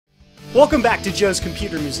Welcome back to Joe's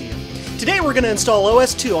Computer Museum. Today we're going to install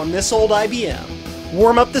OS 2 on this old IBM.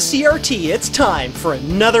 Warm up the CRT, it's time for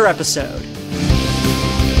another episode.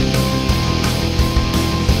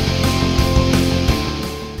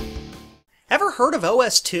 Ever heard of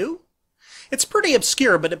OS 2? It's pretty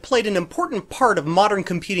obscure, but it played an important part of modern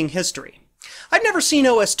computing history. I'd never seen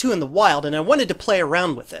OS 2 in the wild, and I wanted to play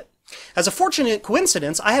around with it. As a fortunate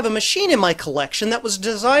coincidence, I have a machine in my collection that was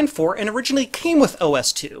designed for and originally came with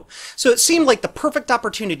OS 2, so it seemed like the perfect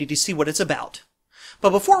opportunity to see what it's about.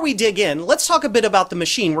 But before we dig in, let's talk a bit about the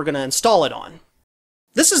machine we're going to install it on.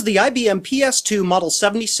 This is the IBM PS2 Model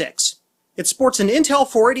 76. It sports an Intel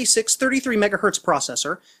 486 33MHz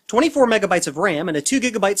processor, 24 megabytes of RAM, and a 2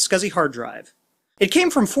 GB SCSI hard drive. It came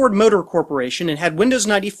from Ford Motor Corporation and had Windows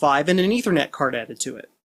 95 and an Ethernet card added to it.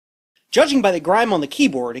 Judging by the grime on the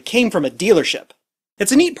keyboard, it came from a dealership.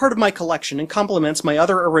 It's a neat part of my collection and complements my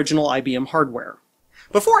other original IBM hardware.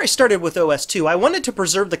 Before I started with OS 2, I wanted to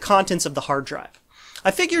preserve the contents of the hard drive.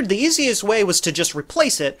 I figured the easiest way was to just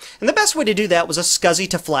replace it, and the best way to do that was a SCSI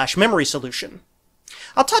to flash memory solution.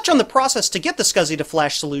 I'll touch on the process to get the SCSI to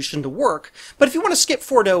flash solution to work, but if you want to skip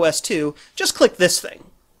forward to OS 2, just click this thing.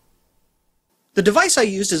 The device I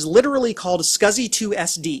used is literally called SCSI 2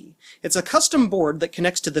 SD. It's a custom board that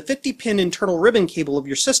connects to the 50-pin internal ribbon cable of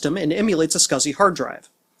your system and emulates a SCSI hard drive.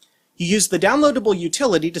 You use the downloadable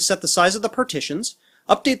utility to set the size of the partitions,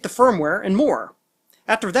 update the firmware, and more.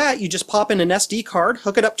 After that, you just pop in an SD card,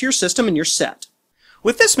 hook it up to your system, and you're set.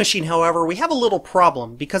 With this machine, however, we have a little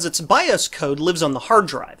problem because its BIOS code lives on the hard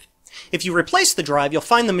drive. If you replace the drive, you'll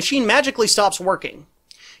find the machine magically stops working.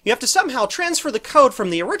 You have to somehow transfer the code from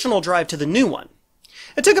the original drive to the new one.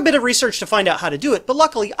 It took a bit of research to find out how to do it, but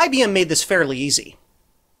luckily IBM made this fairly easy.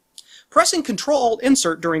 Pressing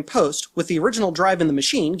Ctrl-Alt-Insert during post with the original drive in the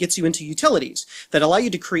machine gets you into utilities that allow you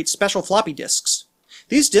to create special floppy disks.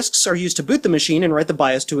 These disks are used to boot the machine and write the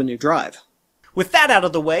BIOS to a new drive. With that out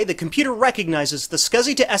of the way, the computer recognizes the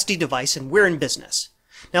SCSI to SD device and we're in business.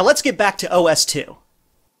 Now let's get back to OS 2.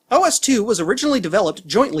 OS 2 was originally developed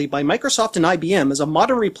jointly by Microsoft and IBM as a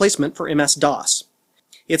modern replacement for MS-DOS.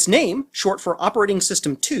 Its name, short for Operating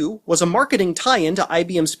System 2, was a marketing tie-in to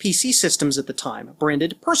IBM's PC systems at the time,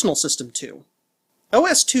 branded Personal System 2.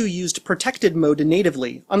 OS 2 used protected mode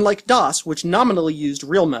natively, unlike DOS, which nominally used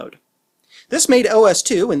real mode. This made OS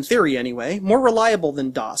 2, in theory anyway, more reliable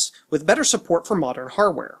than DOS, with better support for modern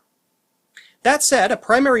hardware. That said, a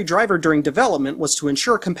primary driver during development was to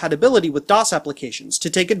ensure compatibility with DOS applications to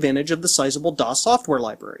take advantage of the sizable DOS software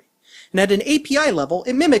library. And at an API level,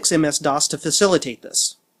 it mimics MS-DOS to facilitate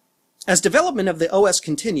this. As development of the OS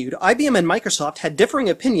continued, IBM and Microsoft had differing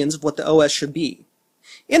opinions of what the OS should be.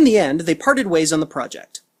 In the end, they parted ways on the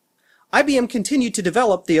project. IBM continued to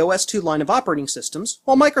develop the OS 2 line of operating systems,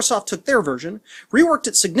 while Microsoft took their version, reworked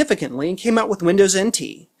it significantly, and came out with Windows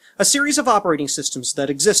NT, a series of operating systems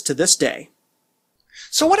that exist to this day.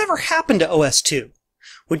 So whatever happened to OS 2?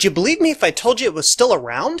 Would you believe me if I told you it was still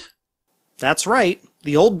around? That's right,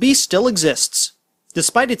 the old beast still exists.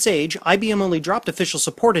 Despite its age, IBM only dropped official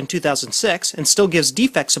support in 2006 and still gives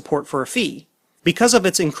defect support for a fee. Because of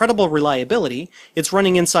its incredible reliability, it's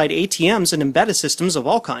running inside ATMs and embedded systems of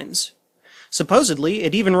all kinds. Supposedly,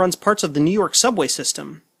 it even runs parts of the New York subway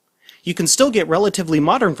system. You can still get relatively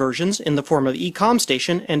modern versions in the form of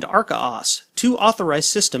eCommStation and ArcaOS, two authorized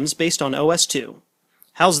systems based on OS 2.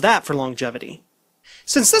 How's that for longevity?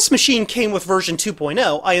 Since this machine came with version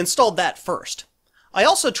 2.0, I installed that first. I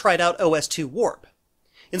also tried out OS 2 Warp.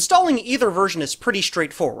 Installing either version is pretty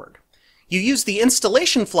straightforward. You use the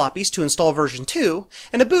installation floppies to install version 2,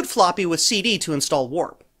 and a boot floppy with CD to install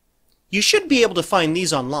Warp. You should be able to find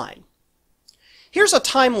these online. Here's a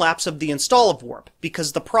time lapse of the install of Warp,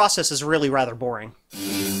 because the process is really rather boring.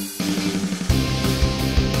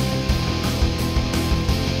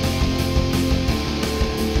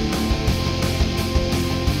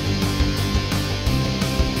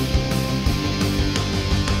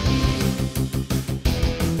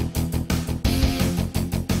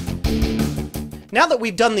 Now that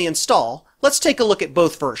we've done the install, let's take a look at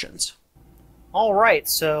both versions. Alright,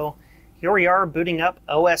 so here we are booting up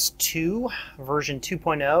OS 2, version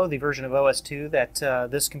 2.0, the version of OS 2 that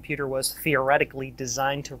this computer was theoretically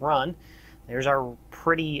designed to run. There's our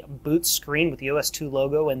pretty boot screen with the OS 2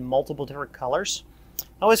 logo in multiple different colors. I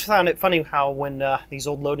always found it funny how when these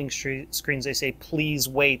old loading screens they say, please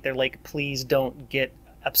wait, they're like, please don't get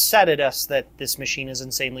upset at us that this machine is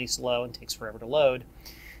insanely slow and takes forever to load.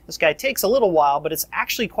 This guy takes a little while, but it's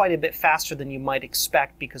actually quite a bit faster than you might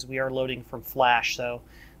expect because we are loading from flash, so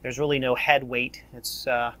there's really no head weight. It's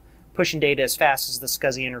pushing data as fast as the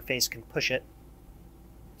SCSI interface can push it.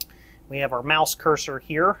 We have our mouse cursor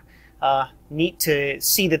here. Neat to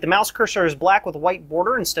see that the mouse cursor is black with a white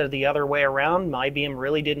border instead of the other way around. IBM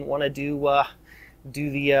really didn't want to do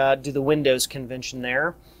the Windows convention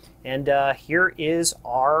there. And here is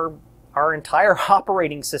our entire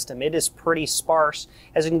operating system. It is pretty sparse.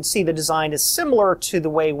 As you can see, the design is similar to the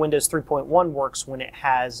way Windows 3.1 works when it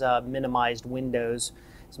has minimized windows.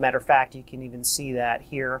 As a matter of fact, you can even see that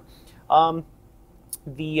here.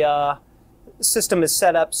 The system is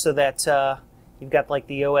set up so that you've got like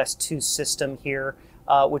the OS2 system here,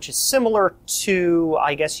 which is similar to,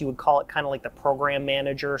 I guess you would call it kind of like the program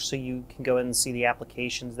manager, so you can go in and see the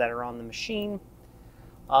applications that are on the machine.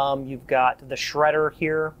 You've got the shredder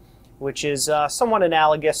here, which is somewhat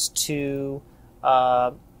analogous to,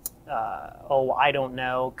 I don't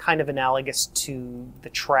know, kind of analogous to the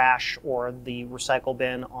trash or the recycle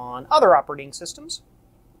bin on other operating systems.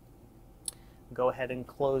 Go ahead and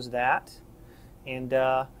close that. And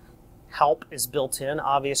help is built in,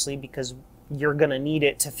 obviously, because you're going to need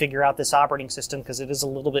it to figure out this operating system, because it is a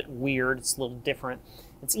little bit weird. It's a little different.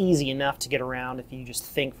 It's easy enough to get around if you just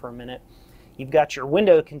think for a minute. You've got your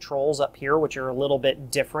window controls up here, which are a little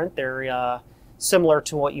bit different. They're similar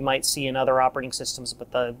to what you might see in other operating systems,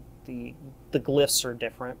 but the glyphs are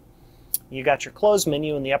different. You got your close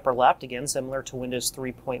menu in the upper left, again, similar to Windows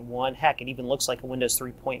 3.1. Heck, it even looks like a Windows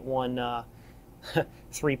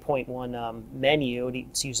 3.1 menu.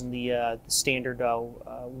 It's using the standard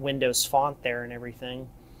Windows font there and everything.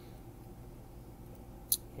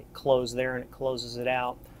 Hit close there and it closes it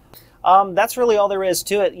out. That's really all there is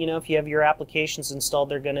to it. You know, if you have your applications installed,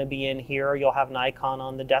 they're going to be in here. You'll have an icon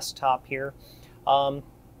on the desktop here.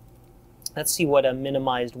 Let's see what a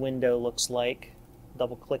minimized window looks like.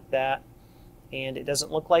 Double click that, and it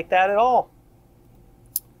doesn't look like that at all.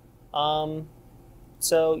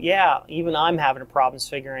 So yeah, even I'm having problems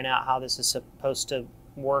figuring out how this is supposed to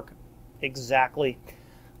work exactly,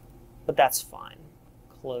 but that's fine.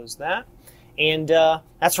 Close that. And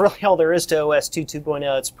that's really all there is to OS2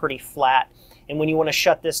 2.0. It's pretty flat. And when you want to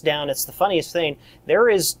shut this down, it's the funniest thing. There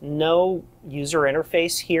is no user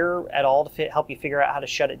interface here at all to help you figure out how to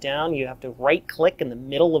shut it down. You have to right-click in the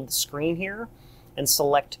middle of the screen here and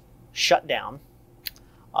select Shutdown.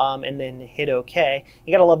 And then hit OK.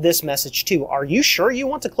 You gotta love this message too. Are you sure you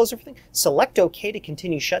want to close everything? Select OK to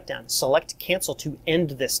continue shutdown. Select Cancel to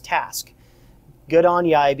end this task. Good on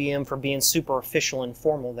you, IBM, for being super official and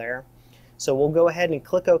formal there. So we'll go ahead and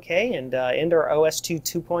click OK and end our OS2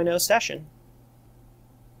 2.0 session.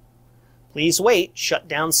 Please wait.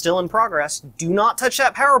 Shutdown still in progress. Do not touch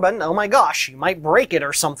that power button. Oh my gosh, you might break it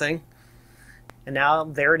or something. And now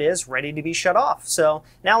there it is, ready to be shut off. So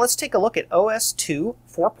now let's take a look at OS2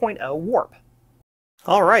 4.0 Warp.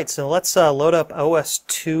 All right, so let's load up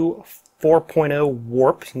OS2 4.0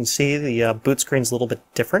 Warp. You can see the boot screen's a little bit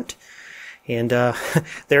different. And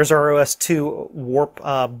there's our OS2 Warp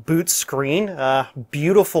boot screen.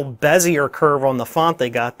 Beautiful Bezier curve on the font they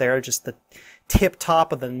got there, just the tip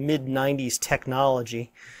top of the mid-90s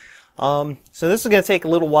technology. So this is going to take a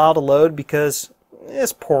little while to load because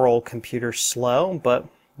this poor old computer's slow, but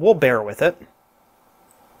we'll bear with it.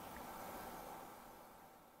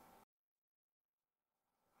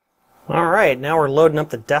 Alright, now we're loading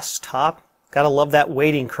up the desktop. Gotta love that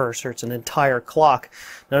waiting cursor. It's an entire clock.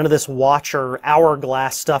 None of this watch or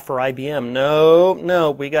hourglass stuff for IBM.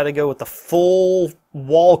 No, we gotta go with the full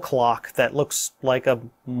wall clock that looks like a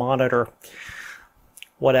monitor.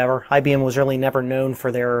 Whatever. IBM was really never known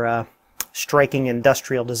for their striking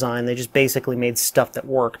industrial design. They just basically made stuff that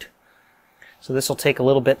worked. So this will take a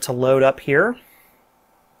little bit to load up here.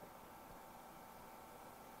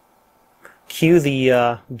 Cue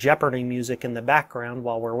the Jeopardy music in the background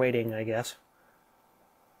while we're waiting, I guess.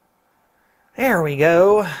 There we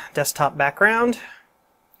go. Desktop background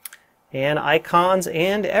and icons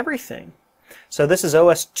and everything. So this is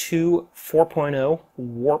OS2 4.0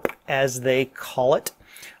 Warp, as they call it.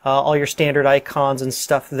 All your standard icons and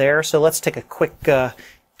stuff there. So let's take a quick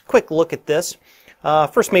look at this.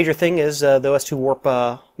 First major thing is the OS2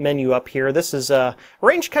 Warp menu up here. This is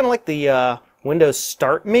arranged kind of like the Windows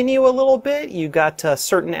Start menu a little bit. You got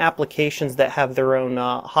certain applications that have their own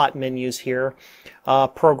hot menus here.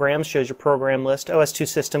 Programs shows your program list. OS2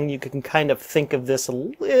 system, you can kind of think of this a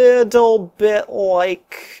little bit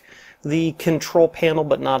like the control panel,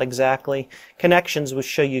 but not exactly. Connections will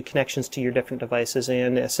show you connections to your different devices,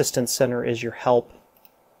 and Assistance Center is your help.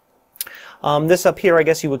 This up here, I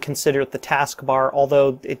guess you would consider it the taskbar,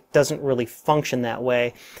 although it doesn't really function that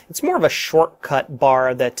way. It's more of a shortcut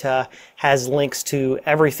bar that has links to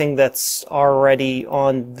everything that's already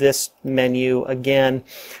on this menu, again,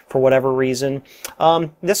 for whatever reason.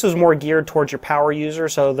 This was more geared towards your power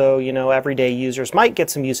users, although, you know, everyday users might get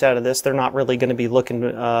some use out of this. They're not really going to be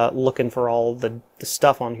looking for all the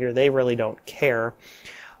stuff on here. They really don't care.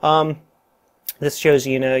 This shows,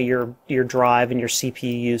 you know, your drive and your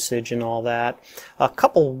CPU usage and all that. A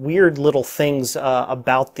couple weird little things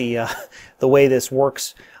about the way this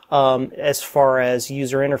works as far as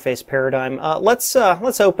user interface paradigm. Let's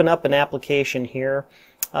open up an application here.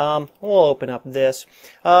 We'll open up this.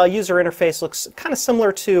 User interface looks kind of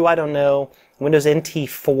similar to, I don't know, Windows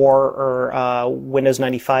NT4 or Windows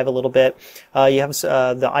 95 a little bit. You have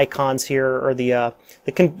the icons here, or the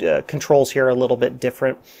controls here are a little bit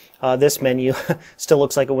different. This menu still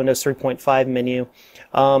looks like a Windows 3.5 menu.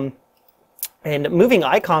 And moving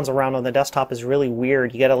icons around on the desktop is really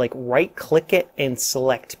weird. You gotta like right click it and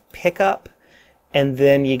select pickup, and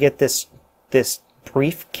then you get this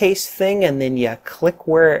briefcase thing, and then you click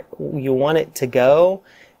where you want it to go,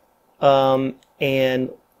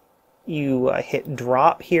 and you hit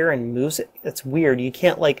drop here and moves it. It's weird. You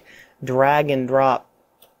can't like drag and drop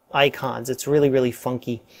icons. It's really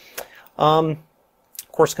funky. Of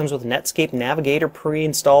course, it comes with Netscape Navigator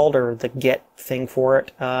pre-installed, or the Get thing for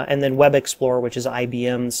it, and then Web Explorer, which is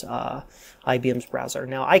IBM's browser.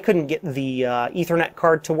 Now, I couldn't get the Ethernet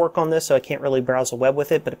card to work on this, so I can't really browse the web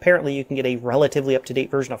with it, but apparently you can get a relatively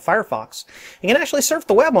up-to-date version of Firefox. You can actually surf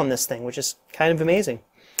the web on this thing, which is kind of amazing.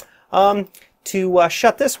 To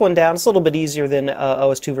shut this one down, it's a little bit easier than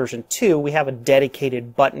OS2 version 2. We have a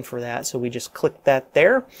dedicated button for that, so we just click that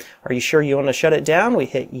there. Are you sure you want to shut it down? We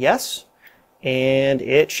hit yes, and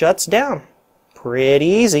it shuts down. Pretty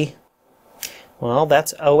easy. Well,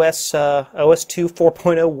 that's OS2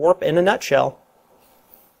 4.0 Warp in a nutshell.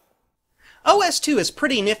 OS2 is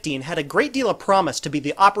pretty nifty and had a great deal of promise to be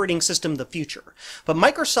the operating system of the future, but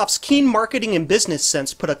Microsoft's keen marketing and business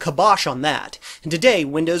sense put a kibosh on that, and today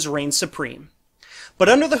Windows reigns supreme. But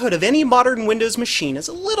under the hood of any modern Windows machine is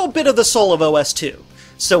a little bit of the soul of OS2,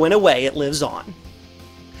 so in a way it lives on.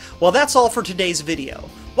 Well, that's all for today's video.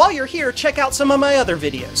 While you're here, check out some of my other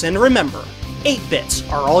videos, and remember, 8 bits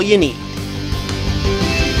are all you need.